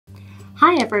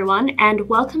Hi everyone, and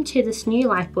welcome to this new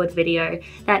Lightboard video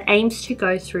that aims to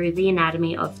go through the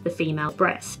anatomy of the female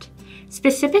breast.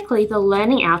 Specifically, the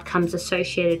learning outcomes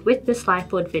associated with this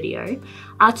Lightboard video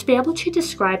are to be able to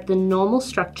describe the normal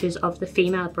structures of the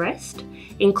female breast,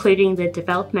 including the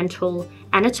developmental,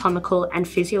 anatomical, and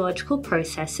physiological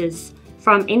processes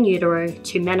from in utero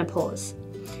to menopause.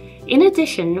 In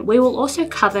addition, we will also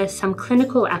cover some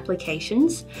clinical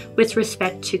applications with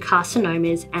respect to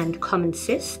carcinomas and common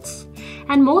cysts,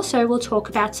 and more so we'll talk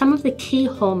about some of the key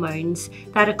hormones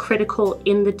that are critical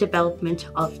in the development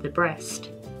of the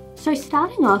breast. So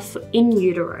starting off in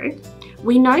utero,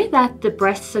 we know that the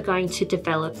breasts are going to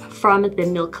develop from the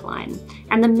milk line,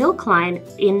 and the milk line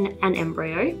in an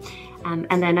embryo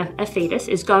and then a fetus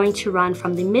is going to run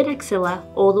from the mid-axilla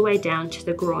all the way down to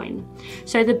the groin.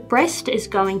 So the breast is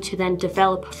going to then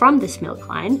develop from this milk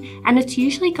line, and it's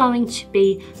usually going to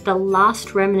be the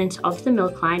last remnant of the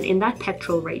milk line in that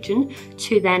pectoral region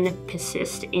to then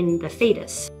persist in the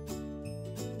fetus.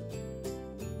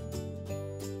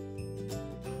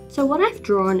 So what I've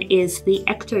drawn is the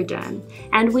ectoderm,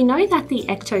 and we know that the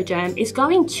ectoderm is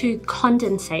going to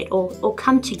condensate or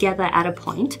come together at a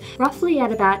point roughly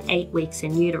at about 8 weeks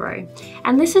in utero,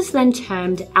 and this is then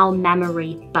termed our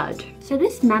mammary bud. So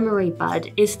this mammary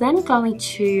bud is then going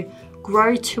to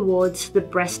grow towards the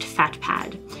breast fat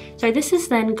pad. So this is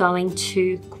then going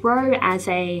to grow as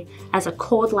a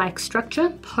cord-like structure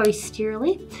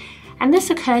posteriorly, and this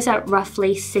occurs at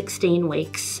roughly 16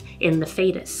 weeks in the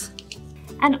fetus.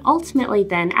 And ultimately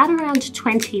then, at around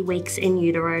 20 weeks in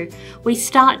utero, we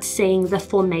start seeing the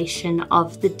formation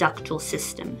of the ductal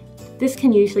system. This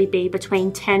can usually be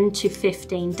between 10 to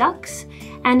 15 ducts,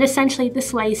 and essentially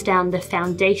this lays down the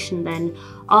foundation then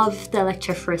of the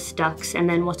lactiferous ducts and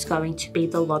then what's going to be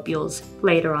the lobules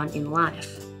later on in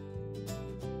life.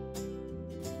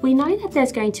 We know that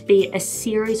there's going to be a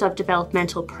series of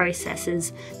developmental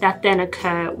processes that then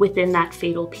occur within that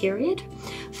fetal period.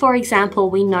 For example,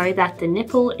 we know that the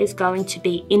nipple is going to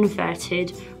be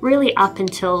inverted really up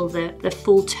until the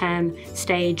full term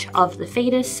stage of the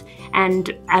fetus,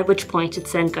 and at which point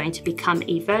it's then going to become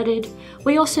everted.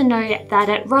 We also know that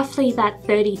at roughly that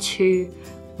 32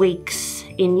 weeks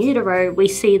in utero, we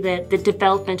see the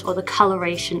development or the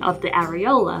coloration of the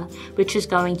areola, which is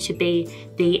going to be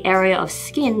the area of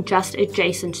skin just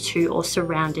adjacent to or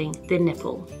surrounding the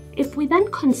nipple. If we then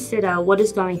consider what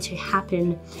is going to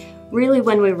happen really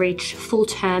when we reach full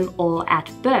term or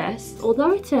at birth,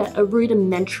 although it's a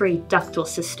rudimentary ductal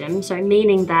system, so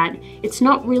meaning that it's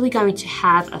not really going to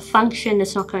have a function,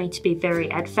 it's not going to be very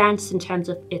advanced in terms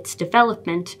of its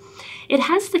development, it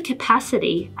has the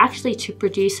capacity actually to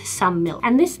produce some milk.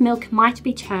 And this milk might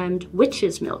be termed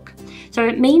witch's milk. So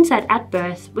it means that at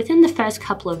birth, within the first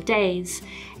couple of days,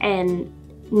 an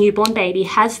newborn baby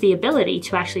has the ability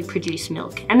to actually produce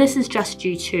milk, and this is just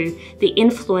due to the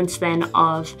influence then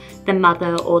of the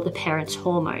mother or the parent's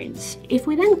hormones. If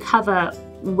we then cover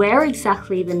where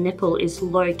exactly the nipple is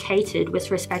located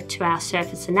with respect to our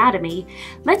surface anatomy,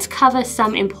 let's cover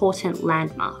some important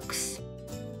landmarks.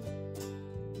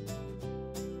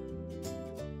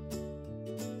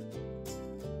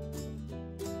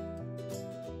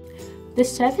 The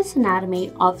surface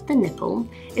anatomy of the nipple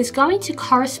is going to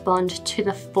correspond to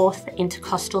the fourth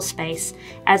intercostal space,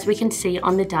 as we can see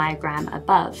on the diagram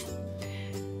above.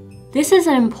 This is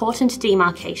an important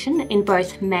demarcation in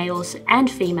both males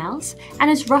and females, and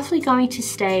is roughly going to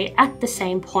stay at the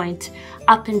same point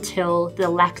up until the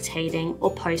lactating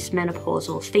or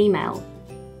postmenopausal female.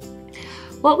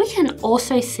 What we can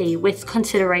also see with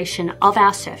consideration of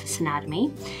our surface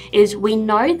anatomy is we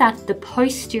know that the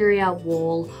posterior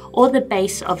wall or the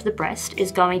base of the breast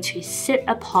is going to sit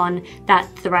upon that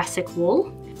thoracic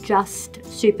wall, just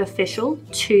superficial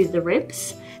to the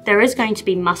ribs. There is going to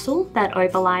be muscle that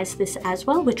overlies this as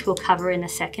well, which we'll cover in a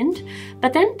second.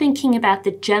 But then thinking about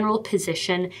the general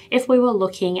position, if we were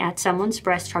looking at someone's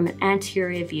breast from an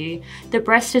anterior view, the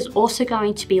breast is also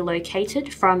going to be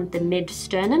located from the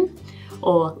mid-sternum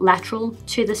or lateral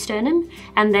to the sternum,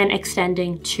 and then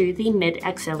extending to the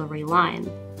mid-axillary line.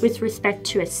 With respect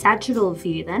to a sagittal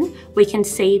view then, we can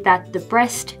see that the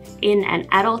breast in an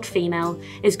adult female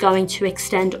is going to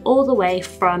extend all the way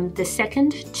from the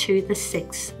second to the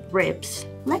sixth ribs.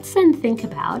 Let's then think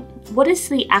about what is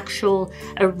the actual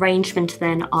arrangement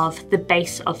then of the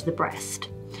base of the breast.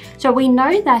 So we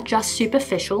know that just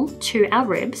superficial to our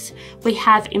ribs, we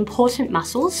have important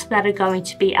muscles that are going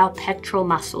to be our pectoral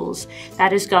muscles,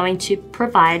 that is going to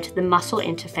provide the muscle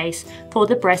interface for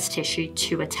the breast tissue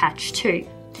to attach to.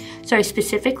 So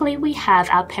specifically, we have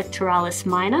our pectoralis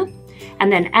minor,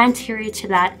 and then anterior to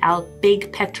that, our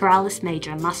big pectoralis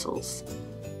major muscles.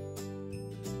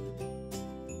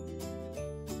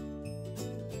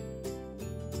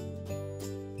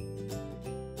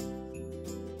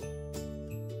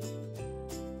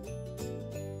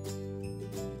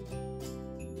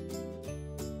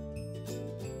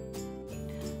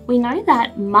 We know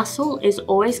that muscle is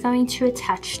always going to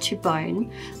attach to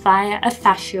bone via a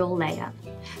fascial layer.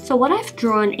 So what I've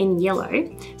drawn in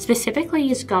yellow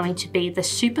specifically is going to be the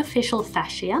superficial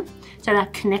fascia, so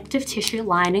that connective tissue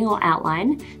lining or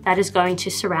outline that is going to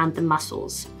surround the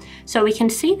muscles. So we can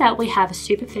see that we have a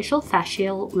superficial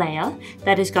fascial layer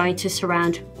that is going to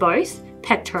surround both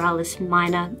pectoralis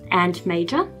minor and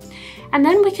major. And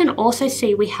then we can also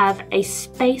see we have a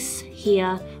space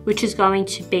here which is going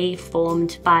to be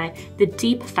formed by the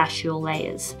deep fascial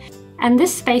layers. And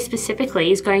this space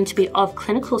specifically is going to be of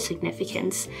clinical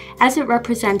significance as it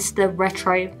represents the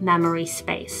retromammary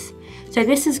space. So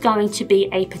this is going to be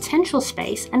a potential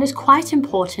space and is quite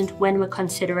important when we're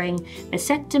considering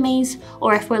mastectomies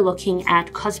or if we're looking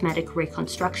at cosmetic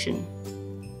reconstruction.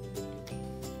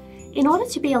 In order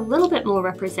to be a little bit more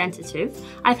representative,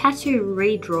 I've had to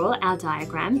redraw our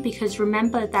diagram because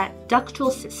remember that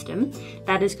ductal system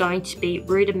that is going to be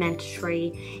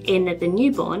rudimentary in the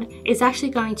newborn is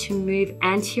actually going to move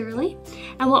anteriorly.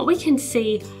 And what we can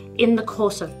see in the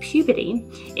course of puberty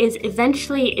is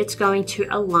eventually it's going to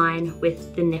align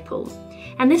with the nipple.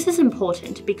 And this is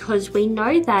important because we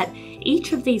know that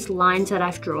each of these lines that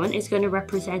I've drawn is going to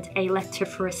represent a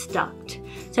lactiferous duct.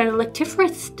 So the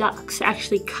lactiferous ducts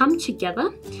actually come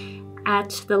together at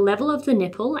the level of the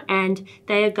nipple and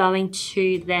they are going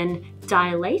to then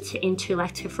dilate into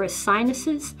lactiferous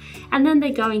sinuses, and then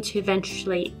they're going to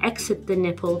eventually exit the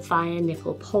nipple via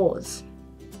nipple pores.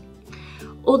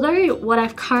 Although what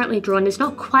I've currently drawn is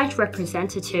not quite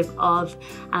representative of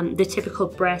the typical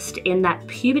breast in that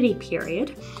puberty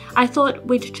period, I thought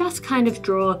we'd just kind of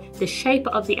draw the shape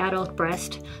of the adult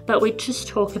breast, but we'd just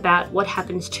talk about what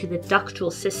happens to the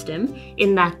ductal system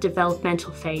in that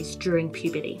developmental phase during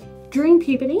puberty. During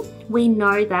puberty, we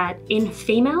know that in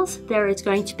females, there is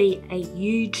going to be a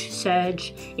huge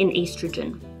surge in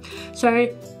estrogen. So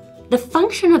the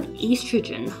function of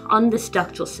estrogen on this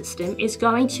ductal system is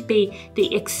going to be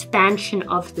the expansion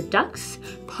of the ducts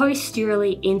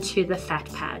posteriorly into the fat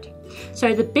pad.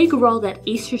 So the big role that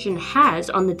estrogen has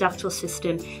on the ductal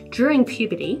system during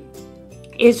puberty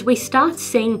is we start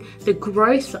seeing the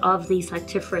growth of these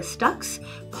lactiferous ducts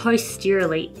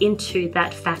posteriorly into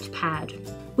that fat pad.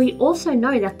 We also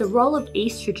know that the role of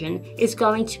estrogen is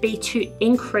going to be to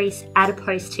increase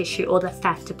adipose tissue or the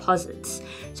fat deposits.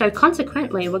 So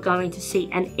consequently, we're going to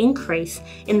see an increase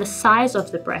in the size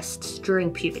of the breasts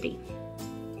during puberty.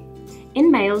 In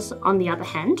males, on the other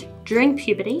hand, during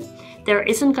puberty, there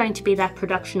isn't going to be that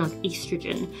production of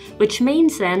estrogen, which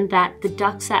means then that the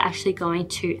ducts are actually going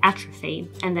to atrophy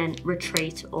and then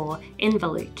retreat or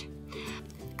involute.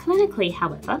 Clinically,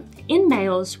 however, in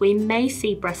males, we may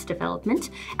see breast development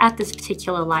at this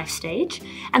particular life stage,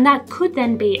 and that could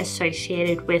then be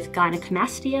associated with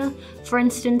gynecomastia, for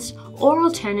instance, or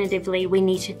alternatively, we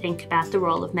need to think about the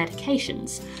role of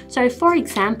medications. So for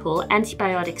example,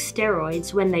 antibiotic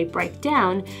steroids, when they break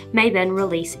down, may then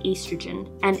release estrogen,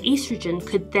 and estrogen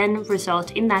could then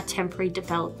result in that temporary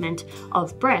development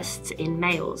of breasts in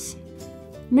males.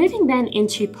 Moving then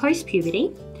into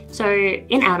post-puberty, so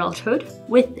in adulthood,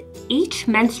 with each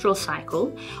menstrual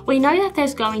cycle, we know that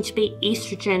there's going to be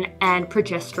estrogen and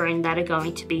progesterone that are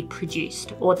going to be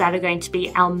produced, or that are going to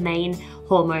be our main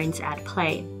hormones at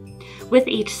play. With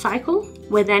each cycle,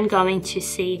 we're then going to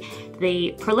see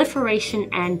the proliferation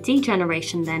and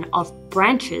degeneration then of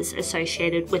branches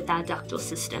associated with our ductal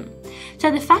system.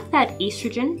 So the fact that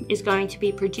estrogen is going to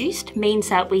be produced means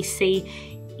that we see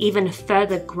even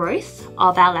further growth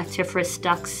of our lactiferous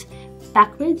ducts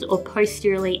backwards or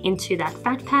posteriorly into that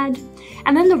fat pad.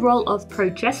 And then the role of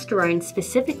progesterone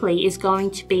specifically is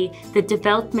going to be the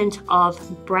development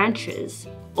of branches,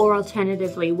 or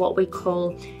alternatively what we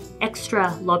call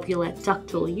extralobular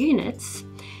ductal units,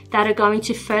 that are going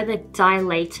to further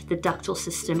dilate the ductal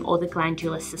system or the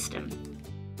glandular system.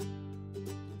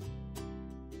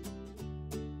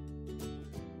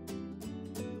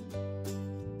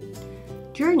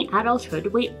 During adulthood,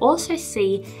 we also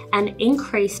see an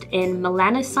increase in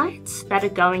melanocytes that are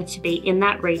going to be in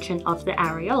that region of the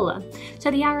areola.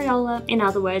 So the areola, in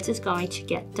other words, is going to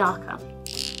get darker.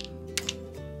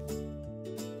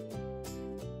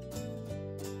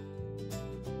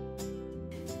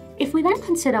 If we then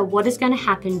consider what is going to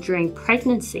happen during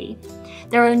pregnancy,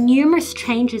 there are numerous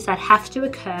changes that have to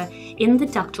occur in the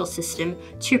ductal system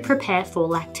to prepare for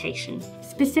lactation.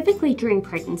 Specifically during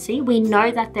pregnancy, we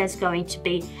know that there's going to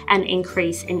be an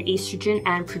increase in estrogen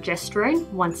and progesterone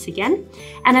once again.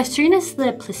 And as soon as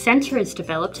the placenta is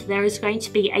developed, there is going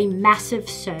to be a massive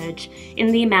surge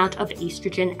in the amount of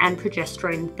estrogen and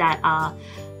progesterone that are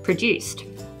produced.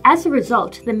 As a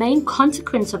result, the main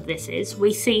consequence of this is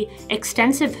we see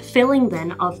extensive filling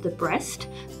then of the breast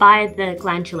by the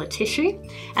glandular tissue,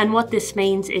 and what this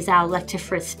means is our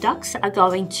lactiferous ducts are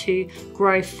going to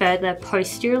grow further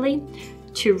posteriorly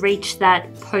to reach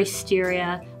that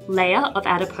posterior layer of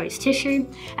adipose tissue,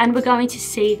 and we're going to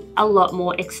see a lot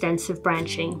more extensive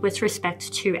branching with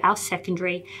respect to our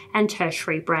secondary and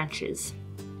tertiary branches.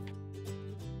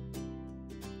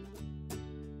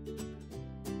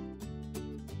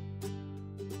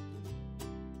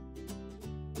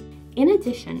 In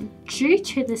addition, due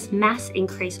to this mass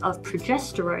increase of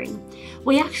progesterone,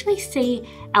 we actually see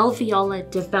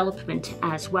alveolar development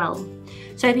as well.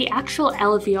 So the actual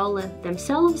alveoli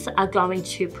themselves are going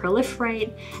to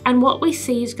proliferate, and what we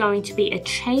see is going to be a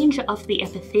change of the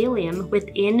epithelium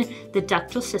within the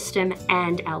ductal system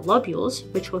and our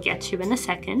lobules, which we'll get to in a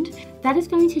second. That is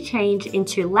going to change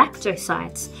into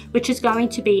lactocytes, which is going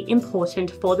to be important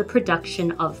for the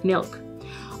production of milk.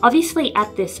 Obviously,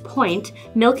 at this point,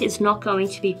 milk is not going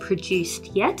to be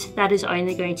produced yet. That is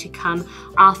only going to come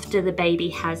after the baby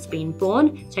has been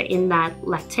born, so in that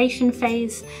lactation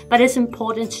phase, but it's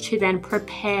important to then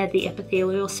prepare the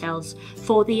epithelial cells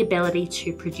for the ability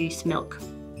to produce milk.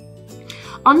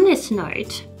 On this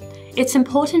note, it's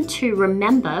important to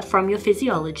remember from your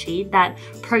physiology that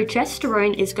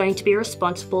progesterone is going to be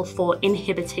responsible for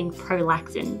inhibiting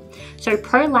prolactin. So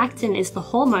prolactin is the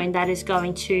hormone that is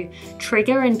going to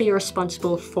trigger and be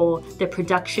responsible for the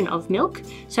production of milk.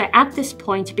 So at this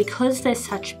point, because there's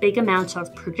such big amounts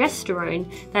of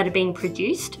progesterone that are being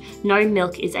produced, no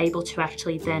milk is able to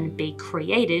actually then be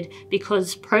created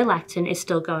because prolactin is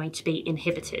still going to be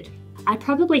inhibited. I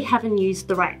probably haven't used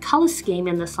the right color scheme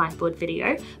in this Lightboard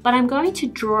video, but I'm going to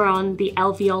draw on the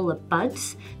alveolar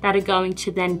buds that are going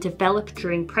to then develop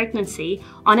during pregnancy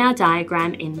on our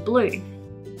diagram in blue.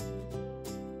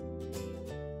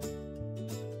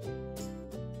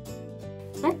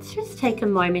 Let's just take a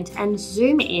moment and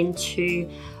zoom into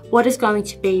what is going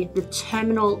to be the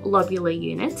terminal lobular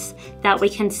units that we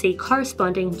can see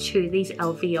corresponding to these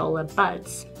alveolar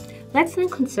buds. Let's then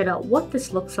consider what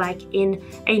this looks like in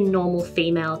a normal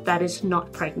female that is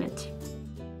not pregnant.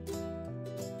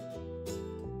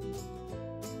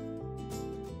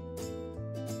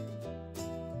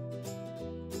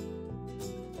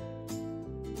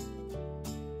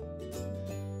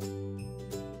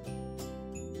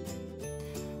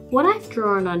 What I've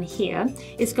drawn on here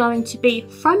is going to be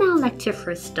from our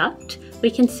lactiferous duct.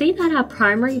 We can see that our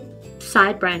primary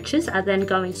side branches are then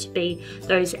going to be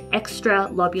those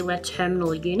extralobular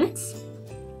terminal units.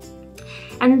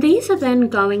 And these are then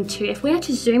going to, if we are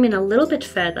to zoom in a little bit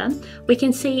further, we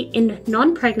can see in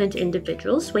non-pregnant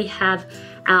individuals, we have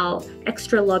our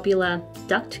extralobular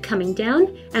duct coming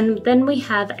down, and then we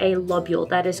have a lobule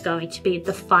that is going to be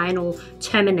the final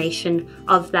termination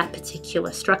of that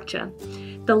particular structure.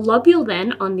 The lobule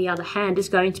then, on the other hand, is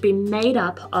going to be made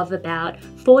up of about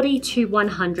 40 to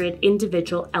 100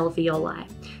 individual alveoli.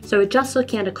 So we're just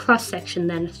looking at a cross-section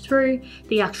then through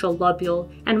the actual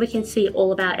lobule, and we can see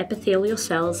all of our epithelial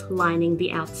cells lining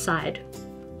the outside.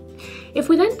 If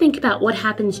we then think about what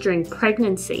happens during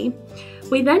pregnancy,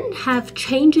 we then have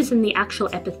changes in the actual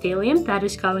epithelium that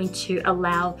is going to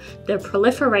allow the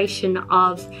proliferation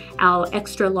of our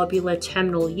extralobular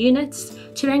terminal units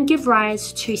to then give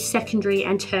rise to secondary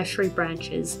and tertiary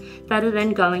branches that are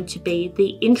then going to be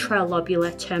the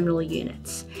intralobular terminal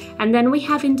units. And then we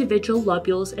have individual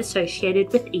lobules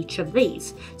associated with each of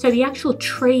these. So the actual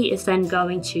tree is then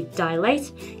going to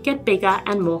dilate, get bigger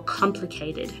and more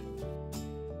complicated.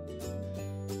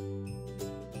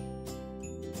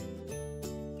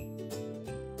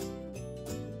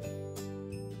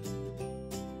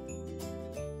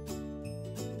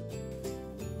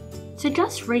 So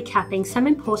just recapping some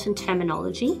important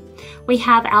terminology, we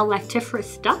have our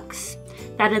lactiferous ducts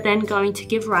that are then going to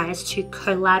give rise to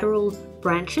collateral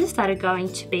branches that are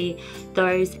going to be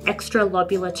those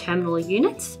extralobular terminal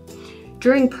units.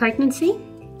 During pregnancy,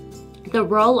 the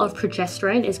role of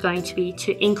progesterone is going to be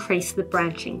to increase the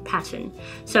branching pattern.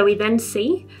 So we then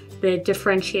see the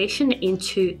differentiation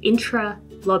into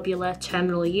intralobular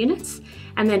terminal units,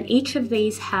 and then each of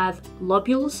these have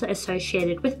lobules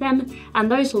associated with them,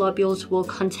 and those lobules will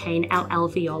contain our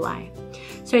alveoli.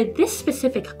 So this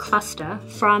specific cluster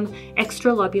from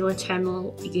extralobular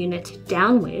terminal unit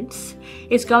downwards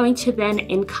is going to then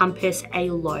encompass a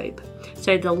lobe.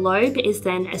 So the lobe is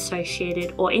then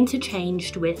associated or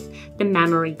interchanged with the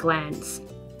mammary glands.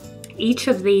 Each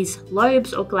of these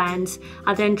lobes or glands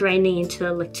are then draining into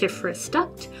the lactiferous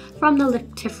duct, from the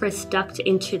lactiferous duct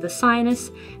into the sinus,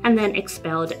 and then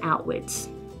expelled outwards.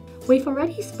 We've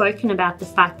already spoken about the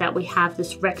fact that we have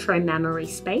this retromammary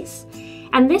space,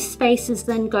 And this space is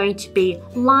then going to be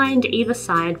lined either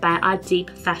side by our deep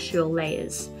fascial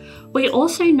layers. We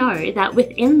also know that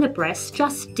within the breast,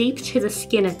 just deep to the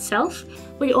skin itself,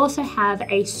 we also have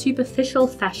a superficial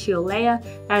fascial layer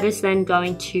that is then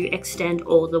going to extend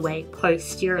all the way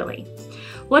posteriorly.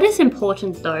 What is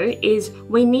important though is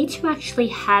we need to actually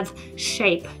have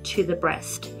shape to the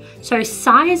breast. So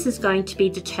size is going to be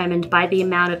determined by the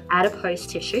amount of adipose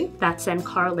tissue that's then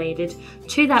correlated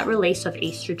to that release of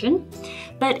estrogen.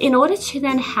 But in order to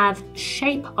then have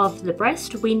shape of the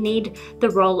breast, we need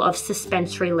the role of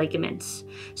suspensory ligaments.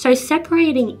 So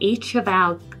separating each of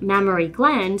our mammary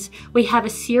glands, we have a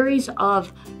series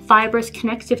of fibrous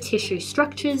connective tissue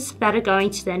structures that are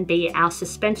going to then be our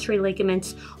suspensory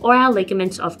ligaments or our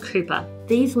ligaments of Cooper.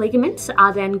 These ligaments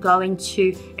are then going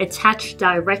to attach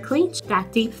directly to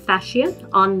that deep fascia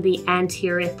on the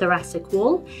anterior thoracic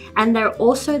wall, and they're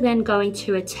also then going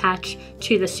to attach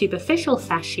to the superficial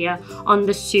fascia on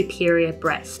the superior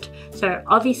breast. So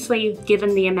obviously,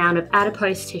 given the amount of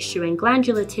adipose tissue and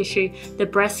glandular tissue, the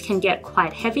breast can get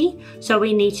quite heavy, so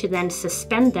we need to then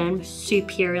suspend them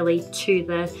superiorly to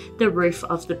the roof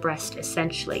of the breast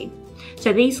essentially.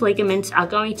 So these ligaments are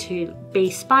going to be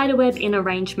spiderweb in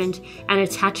arrangement and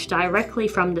attach directly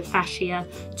from the fascia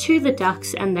to the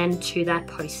ducts and then to that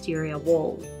posterior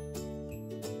wall.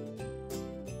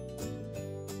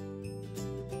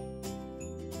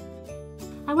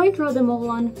 I won't draw them all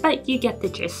on, but you get the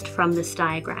gist from this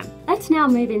diagram. Let's now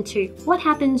move into what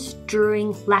happens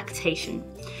during lactation.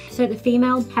 So the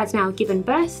female has now given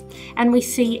birth and we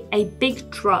see a big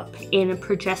drop in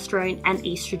progesterone and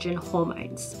estrogen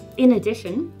hormones. In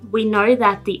addition, we know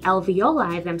that the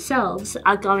alveoli themselves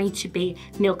are going to be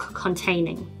milk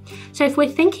containing. So if we're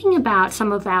thinking about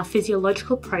some of our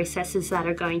physiological processes that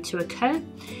are going to occur,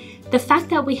 the fact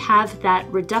that we have that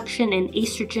reduction in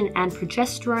estrogen and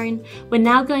progesterone, we're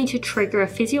now going to trigger a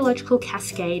physiological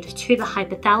cascade to the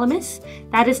hypothalamus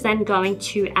that is then going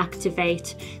to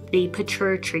activate the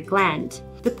pituitary gland.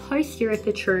 The posterior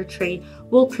pituitary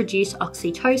will produce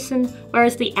oxytocin,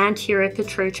 whereas the anterior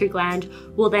pituitary gland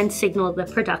will then signal the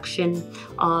production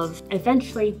of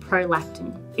eventually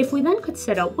prolactin. If we then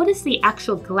consider what does the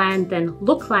actual gland then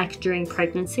look like during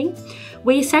pregnancy,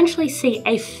 we essentially see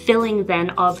a filling then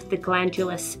of the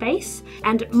glandular space,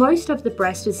 and most of the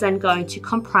breast is then going to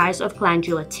comprise of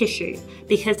glandular tissue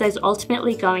because there's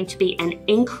ultimately going to be an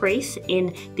increase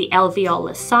in the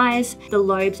alveolar size. The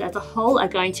lobes as a whole are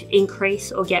going to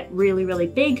increase or get really, really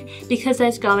big because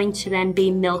there's going to then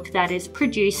be milk that is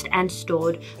produced and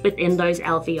stored within those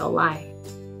alveoli.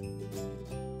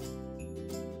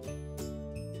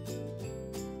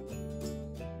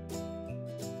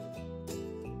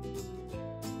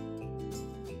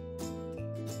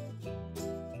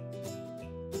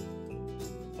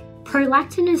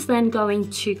 Prolactin is then going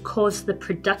to cause the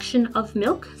production of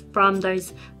milk from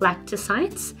those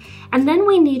lactocytes, and then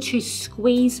we need to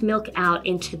squeeze milk out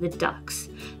into the ducts.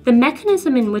 The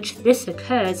mechanism in which this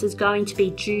occurs is going to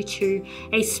be due to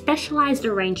a specialized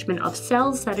arrangement of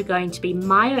cells that are going to be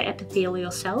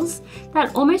myoepithelial cells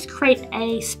that almost create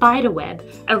a spider web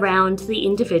around the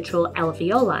individual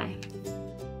alveoli.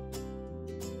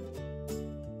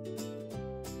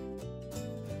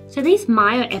 So these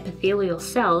myoepithelial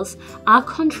cells are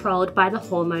controlled by the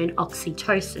hormone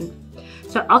oxytocin.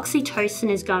 So oxytocin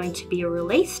is going to be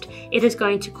released. It is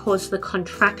going to cause the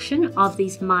contraction of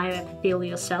these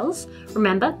myoepithelial cells.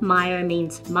 Remember, myo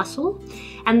means muscle.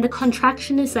 And the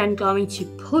contraction is then going to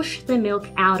push the milk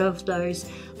out of those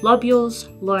lobules,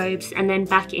 lobes, and then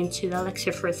back into the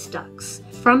lactiferous ducts.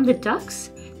 From the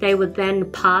ducts, they would then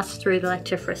pass through the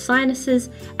lactiferous sinuses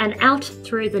and out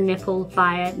through the nipple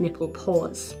via nipple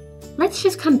pores. Let's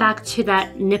just come back to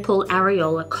that nipple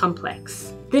areola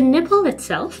complex. The nipple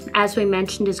itself, as we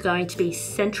mentioned, is going to be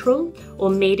central or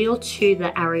medial to the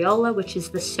areola, which is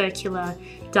the circular,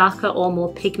 darker or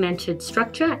more pigmented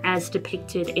structure as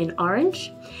depicted in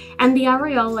orange. And the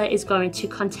areola is going to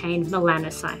contain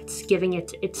melanocytes, giving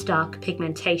it its dark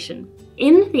pigmentation.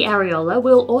 In the areola,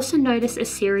 we'll also notice a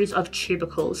series of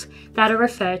tubercles that are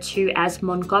referred to as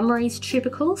Montgomery's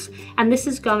tubercles, and this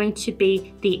is going to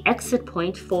be the exit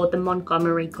point for the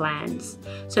Montgomery glands.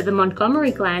 So the Montgomery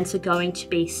glands are going to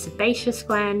be sebaceous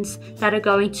glands that are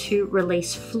going to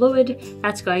release fluid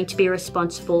that's going to be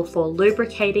responsible for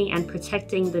lubricating and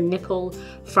protecting the nipple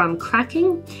from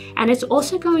cracking, and it's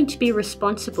also going to be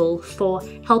responsible for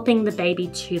helping the baby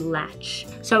to latch.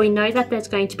 So we know that there's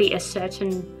going to be a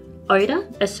certain odor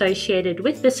associated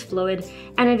with this fluid,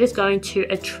 and it is going to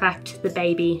attract the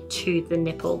baby to the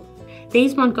nipple.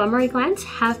 These Montgomery glands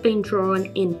have been drawn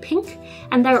in pink,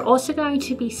 and they're also going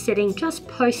to be sitting just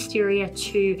posterior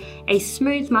to a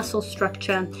smooth muscle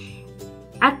structure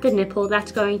at the nipple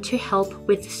that's going to help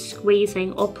with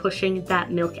squeezing or pushing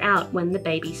that milk out when the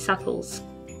baby suckles.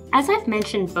 As I've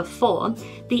mentioned before,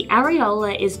 the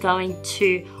areola is going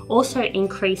to also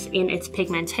increase in its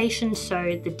pigmentation,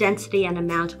 so the density and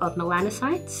amount of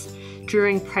melanocytes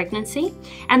during pregnancy.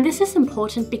 And this is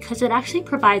important because it actually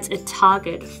provides a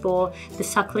target for the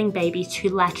suckling baby to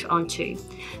latch onto.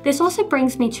 This also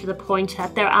brings me to the point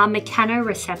that there are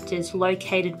mechanoreceptors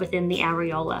located within the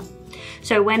areola.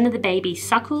 So when the baby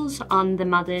suckles on the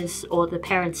mother's or the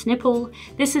parent's nipple,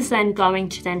 this is then going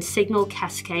to then signal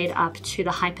cascade up to the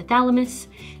hypothalamus,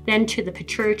 then to the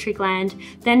pituitary gland,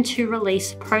 then to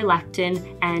release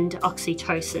prolactin and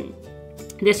oxytocin.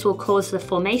 This will cause the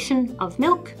formation of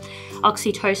milk.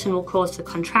 Oxytocin will cause the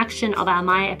contraction of our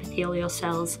myoepithelial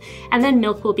cells, and then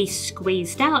milk will be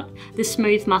squeezed out. The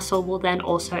smooth muscle will then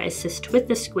also assist with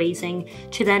the squeezing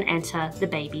to then enter the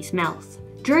baby's mouth.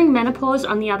 During menopause,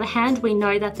 on the other hand, we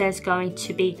know that there's going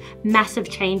to be massive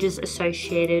changes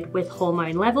associated with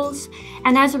hormone levels,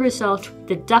 and as a result,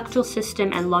 the ductal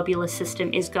system and lobular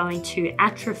system is going to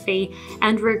atrophy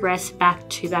and regress back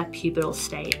to that pubertal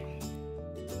state.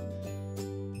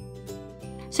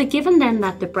 So given then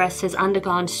that the breast has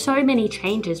undergone so many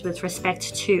changes with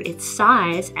respect to its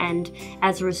size and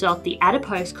as a result the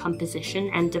adipose composition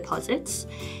and deposits,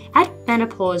 at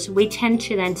menopause we tend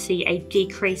to then see a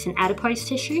decrease in adipose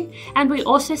tissue, and we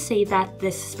also see that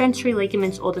the suspensory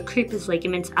ligaments or the Cooper's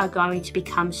ligaments are going to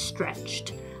become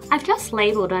stretched. I've just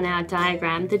labelled on our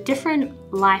diagram the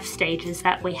different life stages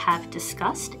that we have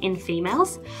discussed in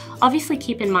females. Obviously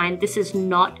keep in mind this is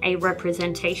not a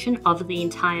representation of the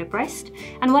entire breast,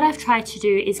 and what I've tried to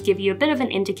do is give you a bit of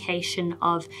an indication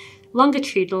of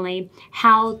longitudinally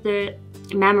how the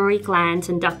mammary glands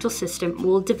and ductal system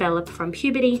will develop from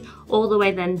puberty all the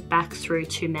way then back through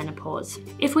to menopause.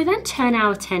 If we then turn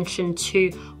our attention to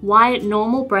why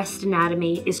normal breast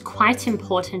anatomy is quite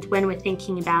important when we're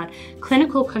thinking about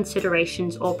clinical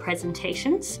considerations or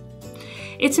presentations,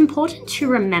 it's important to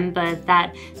remember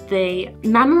that the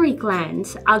mammary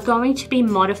glands are going to be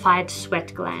modified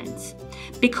sweat glands.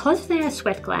 Because they are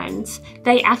sweat glands,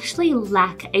 they actually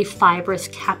lack a fibrous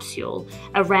capsule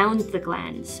around the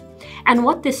glands. And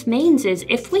what this means is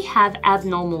if we have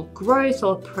abnormal growth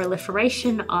or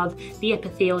proliferation of the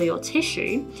epithelial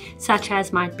tissue, such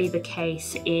as might be the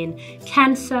case in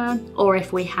cancer, or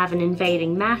if we have an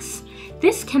invading mass,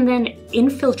 this can then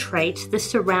infiltrate the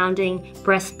surrounding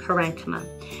breast parenchyma.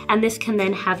 And this can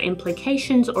then have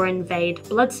implications or invade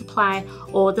blood supply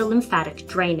or the lymphatic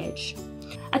drainage.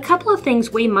 A couple of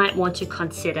things we might want to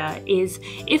consider is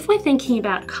if we're thinking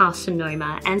about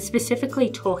carcinoma and specifically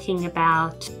talking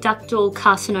about ductal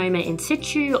carcinoma in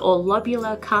situ or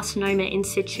lobular carcinoma in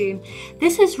situ,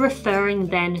 this is referring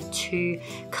then to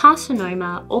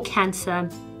carcinoma or cancer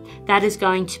that is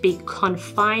going to be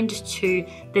confined to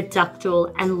the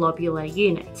ductal and lobular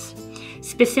units.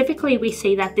 Specifically, we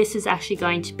see that this is actually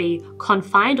going to be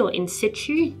confined or in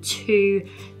situ to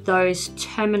those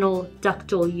terminal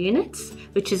ductal units,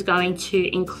 which is going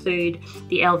to include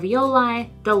the alveoli,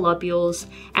 the lobules,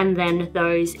 and then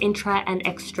those intra and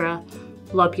extra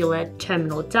lobular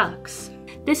terminal ducts.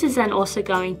 This is then also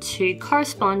going to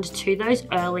correspond to those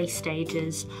early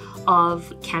stages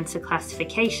of cancer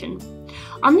classification.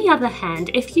 On the other hand,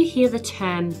 if you hear the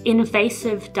term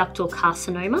invasive ductal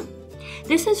carcinoma,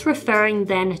 this is referring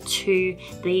then to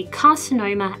the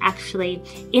carcinoma actually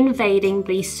invading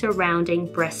the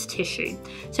surrounding breast tissue.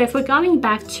 So if we're going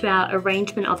back to our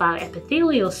arrangement of our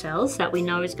epithelial cells that we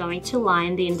know is going to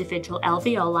line the individual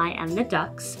alveoli and the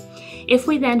ducts, if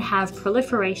we then have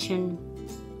proliferation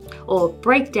or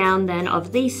breakdown then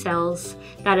of these cells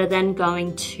that are then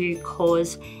going to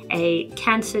cause a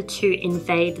cancer to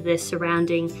invade the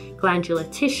surrounding glandular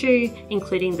tissue,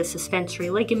 including the suspensory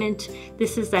ligament,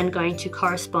 this is then going to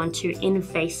correspond to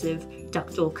invasive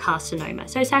ductal carcinoma.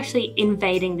 So it's actually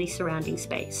invading the surrounding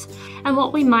space. And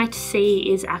what we might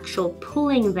see is actual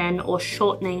pulling then or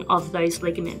shortening of those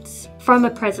ligaments. From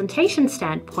a presentation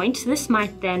standpoint, this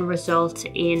might then result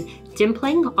in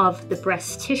dimpling of the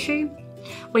breast tissue.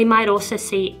 We might also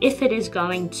see if it is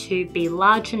going to be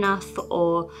large enough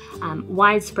or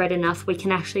widespread enough, we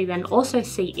can actually then also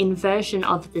see inversion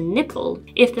of the nipple.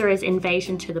 If there is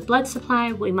invasion to the blood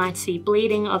supply, we might see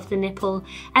bleeding of the nipple.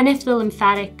 And if the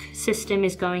lymphatic system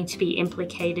is going to be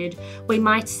implicated, we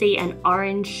might see an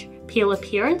orange peel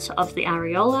appearance of the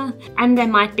areola, and there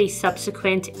might be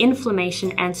subsequent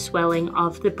inflammation and swelling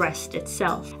of the breast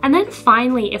itself. And then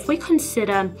finally, if we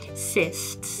consider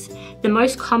cysts, the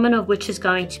most common of which is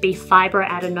going to be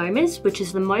fibroadenomas, which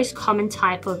is the most common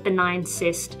type of benign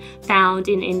cyst found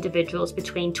in individuals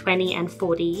between 20 and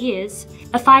 40 years.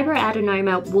 A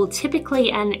fibroadenoma will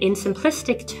typically, and in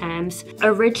simplistic terms,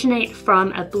 originate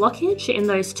from a blockage in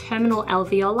those terminal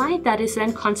alveoli that is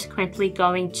then consequently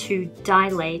going to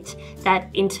dilate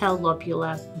that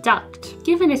interlobular duct.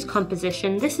 Given its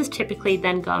composition, this is typically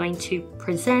then going to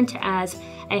present as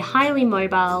a highly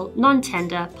mobile,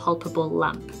 non-tender, palpable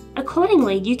lump.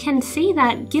 Accordingly, you can see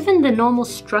that given the normal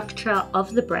structure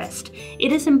of the breast,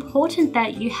 it is important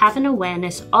that you have an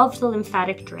awareness of the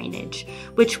lymphatic drainage,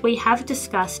 which we have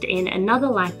discussed in another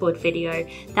Lightboard video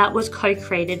that was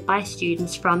co-created by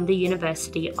students from the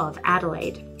University of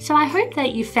Adelaide. So I hope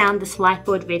that you found this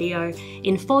Lightboard video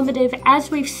informative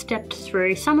as we've stepped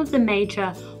through some of the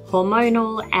major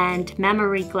hormonal and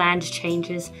mammary gland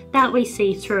changes that we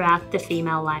see throughout the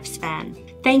female lifespan.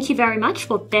 Thank you very much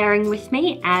for bearing with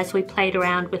me as we played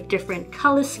around with different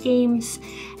colour schemes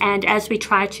and as we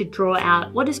tried to draw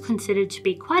out what is considered to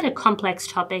be quite a complex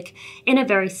topic in a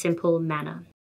very simple manner.